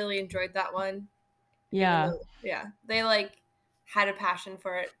girls really enjoyed that one. Yeah. They like had a passion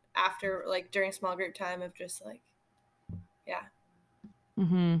for it after, like, during small group time of just like,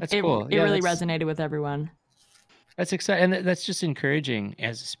 That's cool. It really resonated with everyone. That's exciting. And that's just encouraging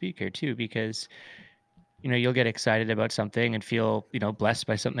as a speaker too, because, you'll get excited about something and feel, blessed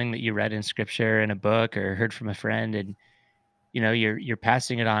by something that you read in scripture in a book or heard from a friend. And, you're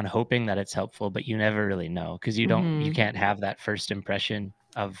passing it on, hoping that it's helpful, but you never really know, because you can't have that first impression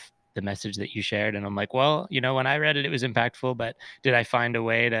of the message that you shared. And I'm like, well, when I read it, it was impactful, but did I find a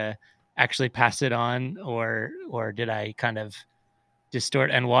way to actually pass it on, or did I kind of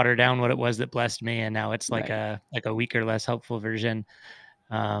distort and water down what it was that blessed me, and now it's like a weaker, less helpful version?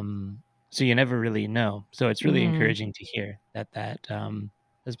 So you never really know. So it's really encouraging to hear that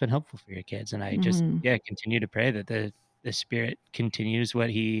has been helpful for your kids. And I just continue to pray that the Spirit continues what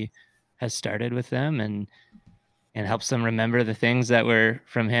he has started with them, and helps them remember the things that were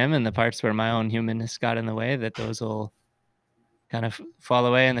from him, and the parts where my own humanness got in the way, that those will kind of fall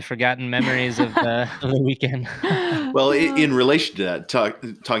away in the forgotten memories of the weekend. Well, in relation to that,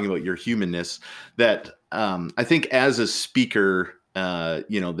 talking about your humanness, that I think as a speaker,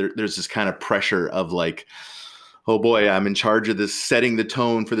 there's this kind of pressure of like, oh boy, I'm in charge of this, setting the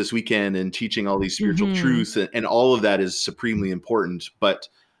tone for this weekend and teaching all these spiritual truths, and all of that is supremely important. But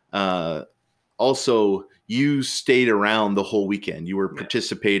also, you stayed around the whole weekend. You were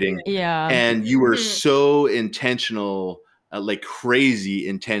participating, and you were so intentional, like crazy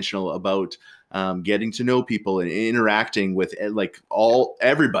intentional about getting to know people and interacting with like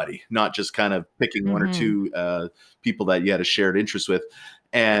everybody, not just kind of picking one or two people that you had a shared interest with.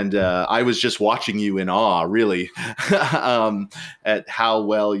 And I was just watching you in awe, really, at how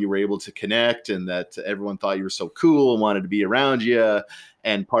well you were able to connect, and that everyone thought you were so cool and wanted to be around you.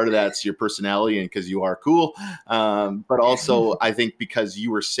 And part of that's your personality, and because you are cool. But also, I think because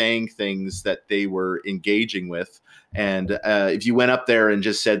you were saying things that they were engaging with. And if you went up there and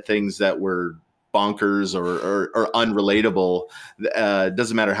just said things that were bonkers or unrelatable,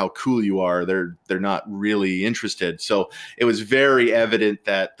 doesn't matter how cool you are, they're not really interested. So it was very evident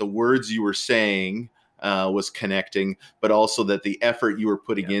that the words you were saying was connecting, but also that the effort you were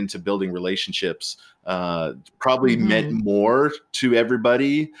putting into building relationships probably meant more to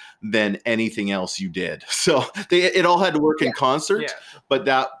everybody than anything else you did. So it all had to work in concert, but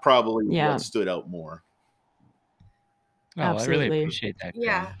that probably what stood out more. Oh, I really appreciate that.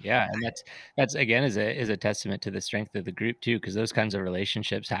 Yeah, and that's again is a testament to the strength of the group too, because those kinds of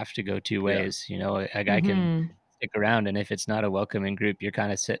relationships have to go two ways. A guy can stick around, and if it's not a welcoming group, you're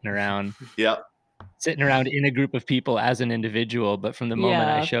kind of sitting around in a group of people as an individual. But from the moment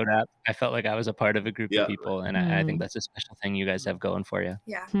I showed up, I felt like I was a part of a group of people, and I think that's a special thing you guys have going for you.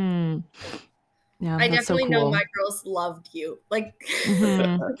 Yeah, I definitely know my girls loved you. Like,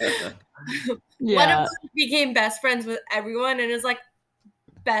 one of them became best friends with everyone, and is like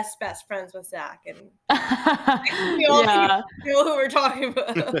best friends with Zach, and we all know who we're talking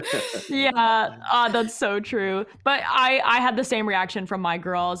about. That's so true. But I had the same reaction from my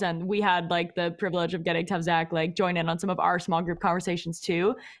girls, and we had like the privilege of getting to have Zach like join in on some of our small group conversations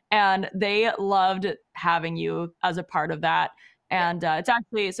too, and they loved having you as a part of that. And it's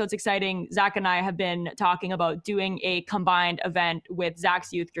actually, so it's exciting. Zach and I have been talking about doing a combined event with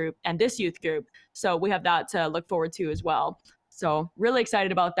Zach's youth group and this youth group. So we have that to look forward to as well. So really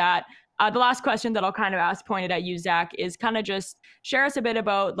excited about that. The last question that I'll kind of ask pointed at you, Zach, is kind of just share us a bit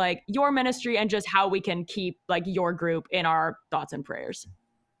about like your ministry and just how we can keep like your group in our thoughts and prayers.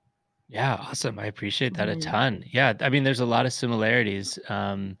 Yeah, awesome. I appreciate that a ton. Yeah, I mean, there's a lot of similarities.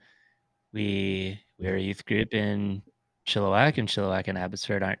 We're a youth group in Chilliwack, and Chilliwack and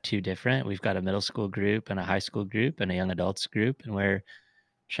Abbotsford aren't too different. We've got a middle school group and a high school group and a young adults group, and we're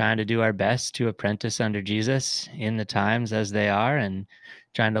trying to do our best to apprentice under Jesus in the times as they are, and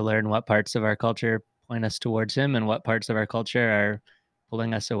trying to learn what parts of our culture point us towards him and what parts of our culture are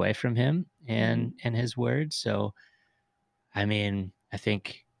pulling us away from him and his words. So, I mean, I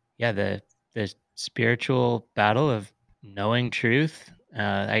think, yeah, the spiritual battle of knowing truth,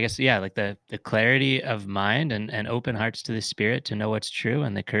 I guess, yeah, like the clarity of mind and open hearts to the Spirit to know what's true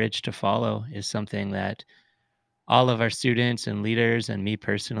and the courage to follow is something that all of our students and leaders and me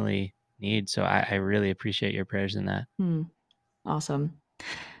personally need. So I really appreciate your prayers in that. Awesome.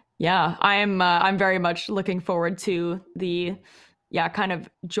 Yeah, I'm very much looking forward to the kind of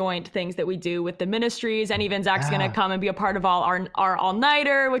joint things that we do with the ministries, and even Zach's gonna come and be a part of our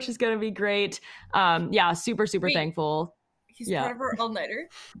all-nighter, which is gonna be great. Super thankful. He's part of our all-nighter.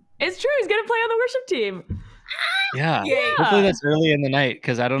 It's true. He's gonna play on the worship team. Yeah. Hopefully that's early in the night,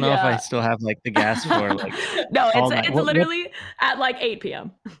 because I don't know if I still have like the gas for like. No, it's literally at like 8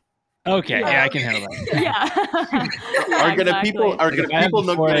 p.m. Okay, yeah, I can handle that. People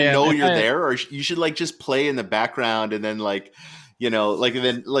not gonna know you're there, or you should like just play in the background and then like, you know, like and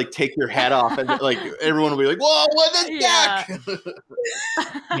then like take your hat off and like everyone will be like, "Whoa, what is Zach?"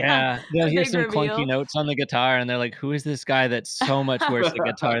 Yeah, they'll hear some clunky notes on the guitar, and they're like, "Who is this guy that's so much worse at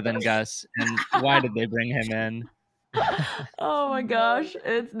guitar than Gus? And why did they bring him in?" Oh my gosh,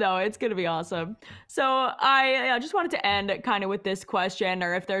 it's gonna be awesome. So I just wanted to end kind of with this question,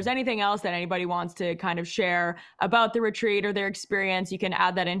 or if there's anything else that anybody wants to kind of share about the retreat or their experience, you can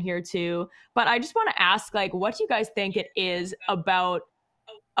add that in here too. But I just want to ask, like, what do you guys think it is about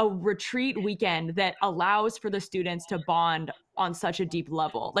a retreat weekend that allows for the students to bond on such a deep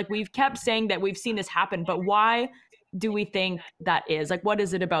level? Like, we've kept saying that we've seen this happen, but why do we think that is? Like, what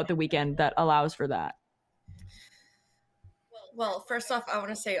is it about the weekend that allows for that? Well, first off, I want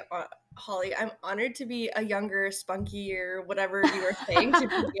to say, Holly, I'm honored to be a younger, spunkier, whatever you were saying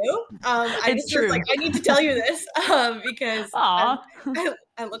to you. I just was like, I need to tell you this because I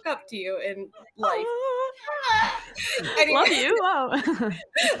look up to you in life. Anyway. Love you. Wow.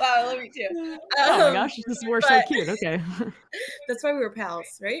 Wow, I love you too. Oh my gosh, we're so cute. Okay. That's why we were pals,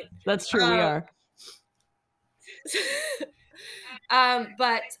 right? That's true. We are.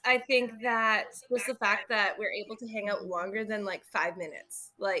 But I think that just the fact that we're able to hang out longer than like 5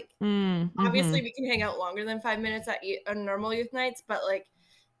 minutes, like obviously we can hang out longer than 5 minutes at normal youth nights, but like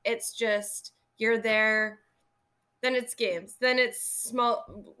it's just you're there, then it's games, then it's small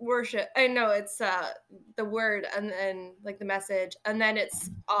worship. I know it's the word and then like the message, and then it's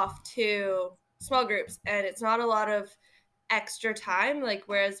off to small groups, and it's not a lot of extra time. Like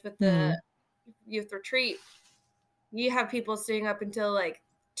whereas with the youth retreat, you have people staying up until like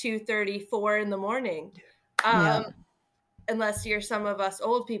 2:30, 4 in the morning. Unless you're some of us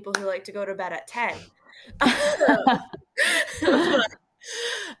old people who like to go to bed at 10.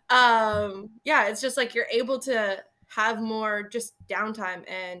 Yeah, it's just like you're able to have more just downtime,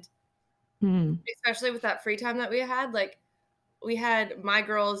 and especially with that free time that we had, like we had my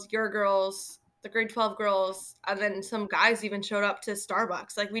girls, your girls, the grade 12 girls, and then some guys even showed up to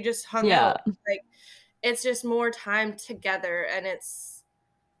Starbucks. Like we just hung out. Like it's just more time together, and it's,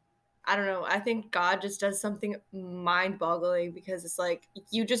 I don't know, I think God just does something mind-boggling, because it's like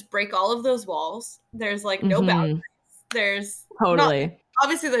you just break all of those walls. There's like no boundaries. There's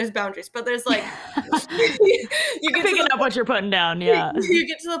obviously there's boundaries, but there's like you can picking up what you're putting down. Yeah, you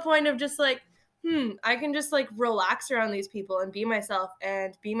get to the point of just like, I can just like relax around these people and be myself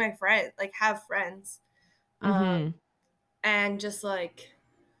and be my friend, like have friends, and just like,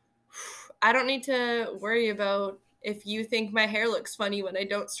 I don't need to worry about if you think my hair looks funny when I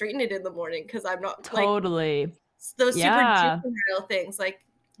don't straighten it in the morning, because I'm not totally like, those super juvenile things. Like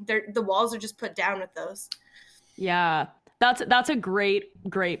the walls are just put down with those. Yeah, that's a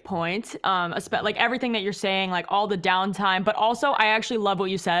great point. Like everything that you're saying, like all the downtime, but also I actually love what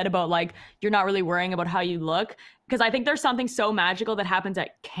you said about like you're not really worrying about how you look, because I think there's something so magical that happens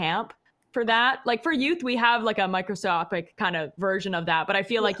at camp for that. Like for youth, we have like a microscopic kind of version of that, but I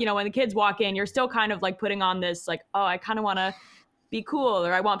feel like, you know, when the kids walk in, you're still kind of like putting on this like, oh, I kind of want to be cool,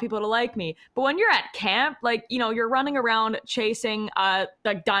 or I want people to like me. But when you're at camp, like, you know, you're running around chasing a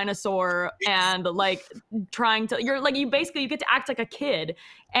like dinosaur and like trying to, you're like, you get to act like a kid.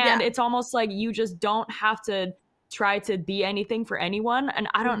 And it's almost like you just don't have to try to be anything for anyone. And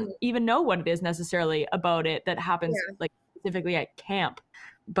I don't even know what it is necessarily about it that happens like specifically at camp.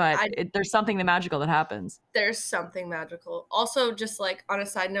 But there's something magical that happens. There's something magical. Also, just like on a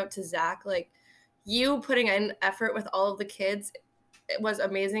side note to Zach, like you putting in effort with all of the kids, it was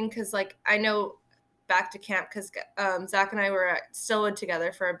amazing. Because like I know back to camp, because Zach and I were at Stillwood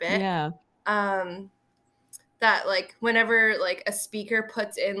together for a bit. Yeah. That like whenever like a speaker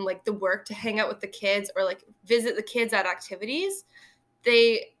puts in like the work to hang out with the kids or like visit the kids at activities,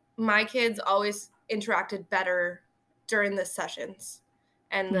 my kids always interacted better during the sessions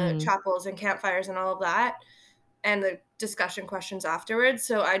and the chapels and campfires and all of that, and the discussion questions afterwards.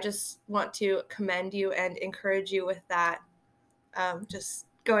 So I just want to commend you and encourage you with that. Just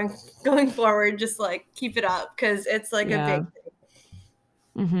going forward, just like keep it up, because it's like a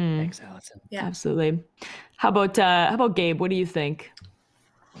big thing. Thanks, Allison. Yeah, absolutely. How about Gabe? What do you think?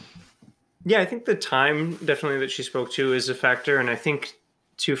 Yeah, I think the time definitely that she spoke to is a factor. And I think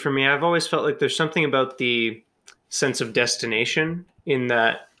too, for me, I've always felt like there's something about the sense of destination in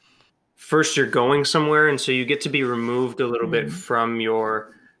that first you're going somewhere. And so you get to be removed a little bit from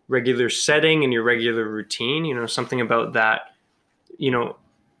your regular setting and your regular routine, you know, something about that, you know,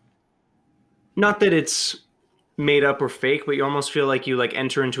 not that it's made up or fake, but you almost feel like you like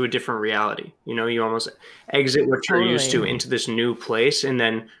enter into a different reality. You know, you almost exit what you're used to into this new place. And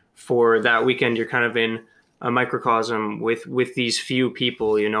then for that weekend, you're kind of in a microcosm with these few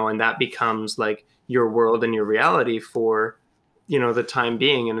people, you know, and that becomes like your world and your reality for, you know, the time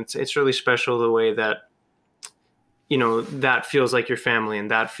being. And it's really special the way that, you know, that feels like your family and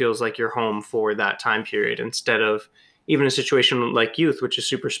that feels like your home for that time period, instead of even a situation like youth, which is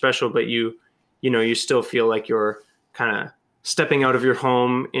super special, but you know, you still feel like you're kind of stepping out of your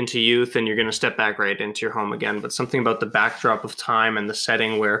home into youth and you're going to step back right into your home again. But something about the backdrop of time and the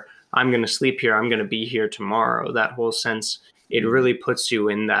setting where I'm going to sleep here, I'm going to be here tomorrow, that whole sense, it really puts you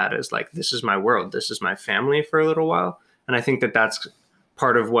in that as like, this is my world, this is my family for a little while. And I think that that's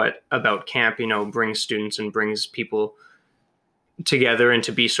part of what about camp, you know, brings students and brings people together and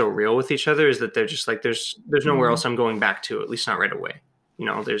to be so real with each other, is that they're just like, there's nowhere else I'm going back to, at least not right away. You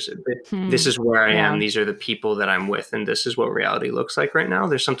know, this is where I am. These are the people that I'm with, and this is what reality looks like right now.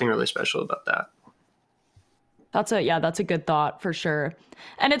 There's something really special about that. That's a good thought for sure.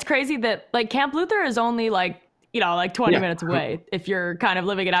 And it's crazy that like Camp Luther is only like, you know, like 20 minutes away if you're kind of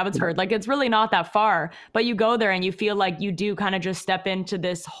living in Abbotsford. Like it's really not that far, but you go there and you feel like you do kind of just step into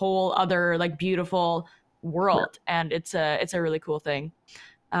this whole other like beautiful world. And it's a really cool thing.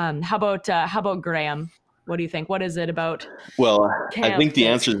 How about Graham? What do you think? What is it about? Well, I think the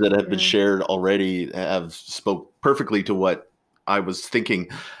answers that have been shared already have spoke perfectly to what I was thinking.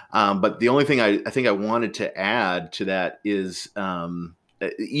 But the only thing I think I wanted to add to that is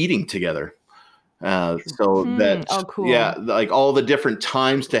eating together. Cool. Yeah, like all the different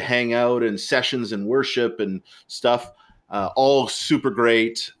times to hang out and sessions and worship and stuff. All super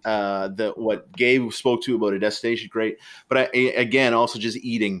great. What Gabe spoke to about a destination, great. But again, also just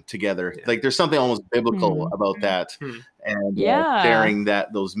eating together. Yeah. Like there's something almost biblical about that, and sharing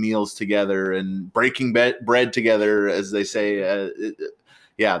those meals together and breaking bread together, as they say.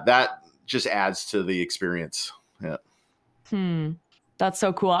 That just adds to the experience. Yeah. That's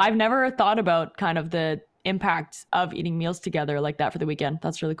so cool. I've never thought about kind of the impact of eating meals together like that for the weekend.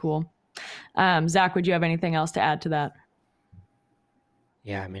 That's really cool. Zach, would you have anything else to add to that?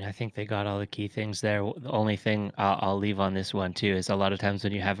 Yeah, I mean, I think they got all the key things there. The only thing I'll leave on this one too is a lot of times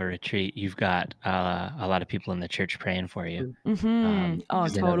when you have a retreat, you've got a lot of people in the church praying for you.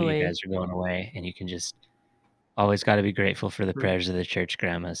 Totally. You guys are going away, and you can just always got to be grateful for the prayers of the church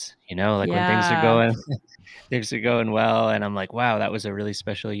grandmas. You know, like when things are going well, and I'm like, wow, that was a really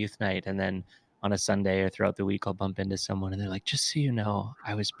special youth night. And then on a Sunday or throughout the week, I'll bump into someone and they're like, just so you know,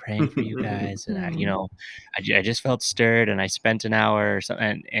 I was praying for you guys. And I just felt stirred, and I spent an hour or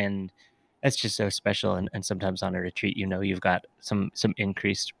something. And that's just so special. And sometimes on a retreat, you know, you've got some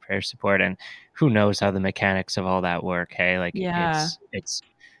increased prayer support, and who knows how the mechanics of all that work. Hey, like it's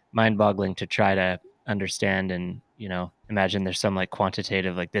mind boggling to try to understand and, you know, imagine there's some like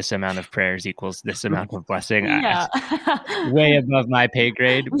quantitative, like this amount of prayers equals this amount of blessing. Way above my pay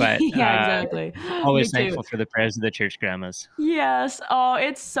grade, but exactly. Always thankful for the prayers of the church grandmas. Yes. Oh,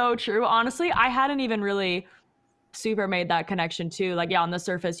 it's so true. Honestly, I hadn't even really super made that connection too. Like, on the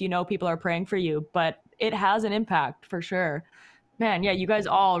surface, you know, people are praying for you, but it has an impact for sure. Man, yeah, you guys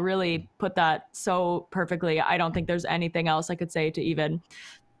all really put that so perfectly. I don't think there's anything else I could say to even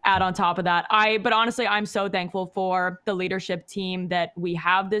add on top of that. But honestly, I'm so thankful for the leadership team that we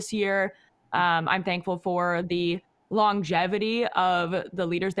have this year. I'm thankful for the longevity of the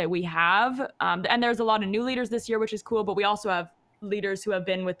leaders that we have. And there's a lot of new leaders this year, which is cool, but we also have leaders who have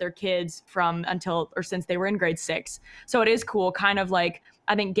been with their kids since they were in grade 6. So it is cool, kind of like,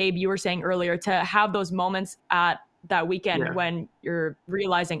 I think, Gabe, you were saying earlier, to have those moments at that weekend when you're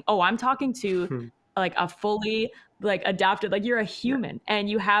realizing, oh, I'm talking to like a fully like adapted, like you're a human and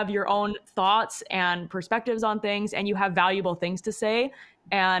you have your own thoughts and perspectives on things and you have valuable things to say.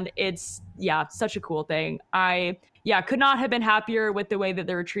 And it's, such a cool thing. I could not have been happier with the way that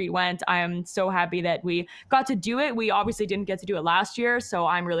the retreat went. I am so happy that we got to do it. We obviously didn't get to do it last year, so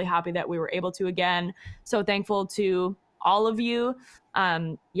I'm really happy that we were able to again. So thankful to all of you.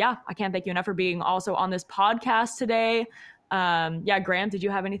 I can't thank you enough for being also on this podcast today. Graham, did you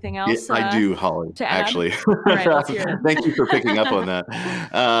have anything else? I do, Holly, actually. All right, let's hear it. Thank you for picking up on that.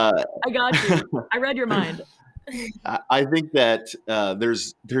 I got you. I read your mind. I think that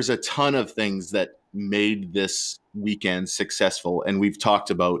there's a ton of things that made this weekend successful, and we've talked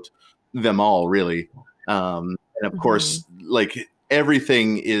about them all, really. And of course, like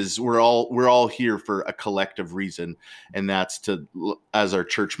everything is, we're all here for a collective reason, and that's to, as our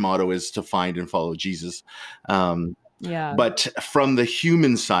church motto is, to find and follow Jesus. But from the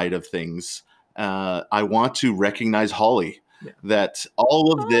human side of things, I want to recognize Holly. That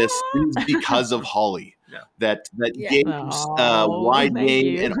all of this is because of Holly. That Gabe's wide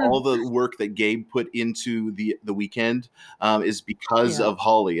game and all the work that Gabe put into the weekend is because of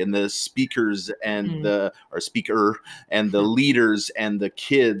Holly, and the speakers and speaker and the leaders and the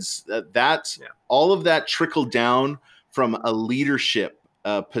kids. All of that trickled down from a leadership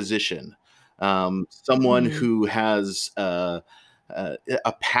position. Someone who has a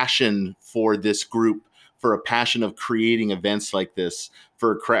passion for this group, for a passion of creating events like this,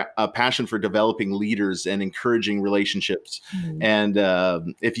 for a passion for developing leaders and encouraging relationships. And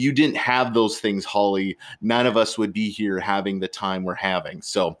if you didn't have those things, Holly, none of us would be here having the time we're having.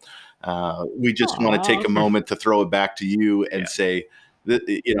 So we just want to take a moment to throw it back to you and say that,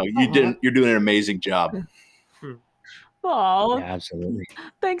 you're doing an amazing job. Oh, absolutely.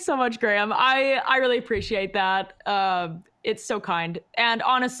 Thanks so much, Graham. I really appreciate that. It's so kind. And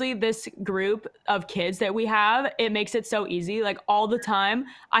honestly, this group of kids that we have, it makes it so easy. Like all the time,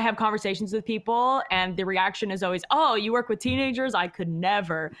 I have conversations with people and the reaction is always, oh, you work with teenagers? I could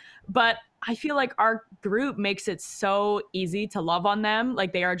never. But I feel like our group makes it so easy to love on them.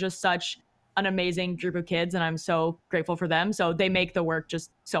 Like they are just such an amazing group of kids and I'm so grateful for them. So they make the work just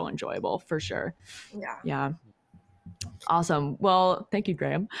so enjoyable for sure. Yeah. Awesome. Well, thank you,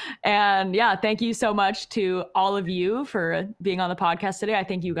 Graham. And thank you so much to all of you for being on the podcast today. I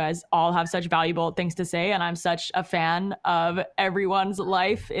think you guys all have such valuable things to say, and I'm such a fan of everyone's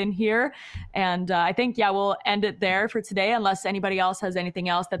life in here. And I think, we'll end it there for today, unless anybody else has anything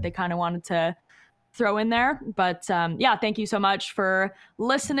else that they kind of wanted to throw in there. But thank you so much for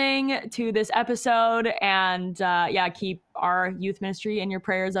listening to this episode, and keep our youth ministry in your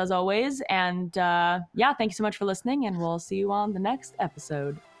prayers as always. And thank you so much for listening, and we'll see you on the next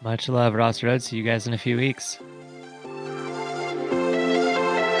episode. Much love, Ross Road. See you guys in a few weeks.